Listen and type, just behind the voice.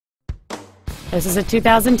This is a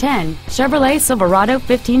 2010 Chevrolet Silverado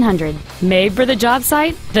 1500, made for the job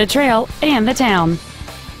site, the trail, and the town.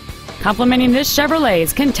 Complementing this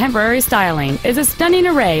Chevrolet's contemporary styling is a stunning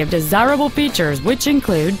array of desirable features, which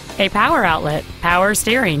include a power outlet, power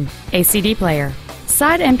steering, a CD player,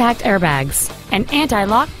 side impact airbags, an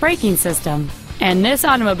anti-lock braking system, and this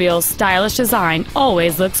automobile's stylish design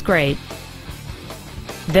always looks great.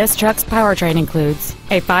 This truck's powertrain includes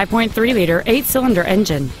a 5.3-liter 8-cylinder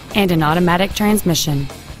engine and an automatic transmission.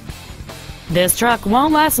 This truck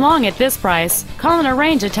won't last long at this price. Call and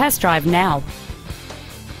arrange a test drive now.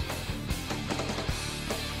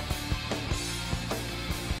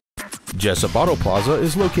 Jessup Auto Plaza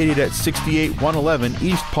is located at 68111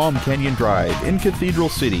 East Palm Canyon Drive in Cathedral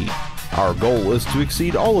City. Our goal is to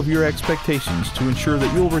exceed all of your expectations to ensure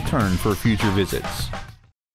that you'll return for future visits.